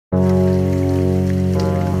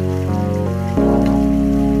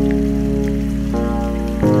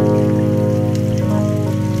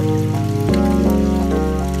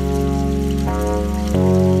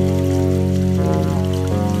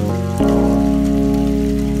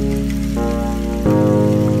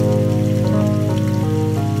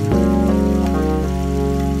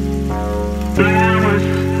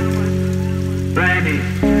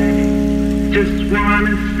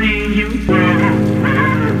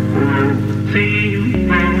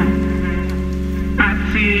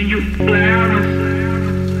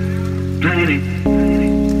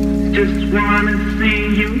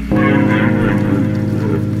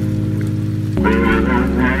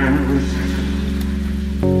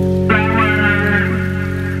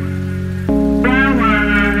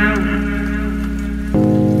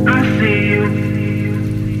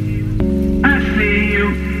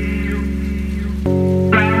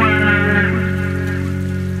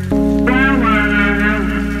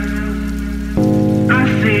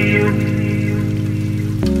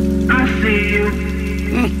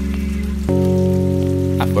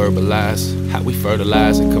verbalize how we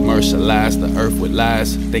fertilize and commercialize the earth with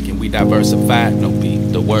lies, thinking we diversified. No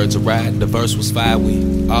beat, the words are right, the verse was fire.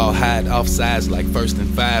 We all hide off sides like first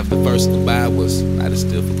and five. The first goodbye was not as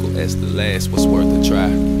difficult as the last. Was worth a try.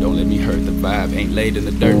 Don't let me hurt the vibe. Ain't laid in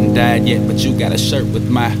the dirt and died yet, but you got a shirt with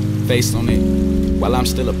my face on it. While I'm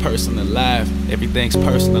still a person alive, everything's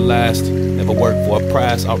personalized. Never worked for a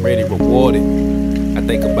prize, already rewarded. I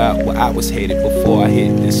think about where I was headed before I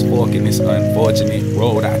hit this fork in this unfortunate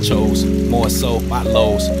road I chose. More so my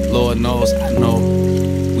lows, Lord knows I know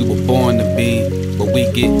we were born to be, but we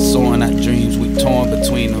get soaring our dreams, we torn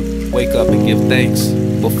between them. Wake up and give thanks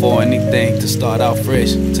before anything to start out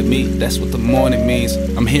fresh. To me, that's what the morning means.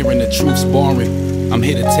 I'm hearing the truth's boring. I'm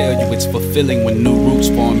here to tell you it's fulfilling when new roots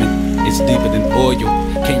forming. It's deeper than oil.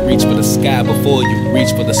 Can't reach for the sky before you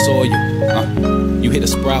reach for the soil. You hit a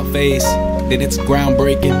sprout phase, then it's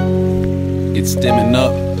groundbreaking. It's dimming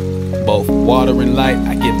up, both water and light.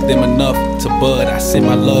 I give them enough to bud. I send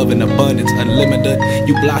my love in abundance, unlimited.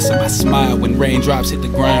 You blossom, I smile when raindrops hit the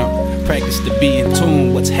ground. Practice to be in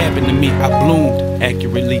tune. What's happened to me, I bloomed.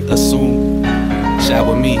 Accurately assumed.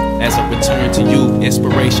 Shower me as I return to you.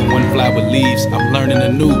 Inspiration, one flower leaves. I'm learning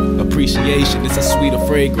anew. Appreciation, it's a sweeter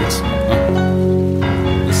fragrance.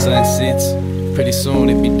 The sun sets, pretty soon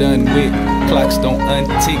it be done with. Clocks don't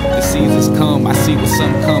untick, the seasons come. I see what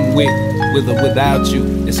some come with or without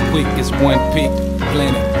you. As quick as one pick,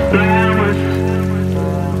 planet. Flowers,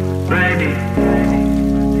 baby,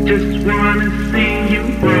 just wanna see you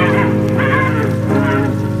grow,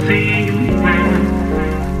 see you grow.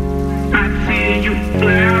 I see you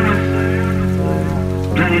flowers,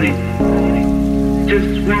 planet,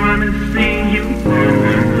 just wanna see you grow.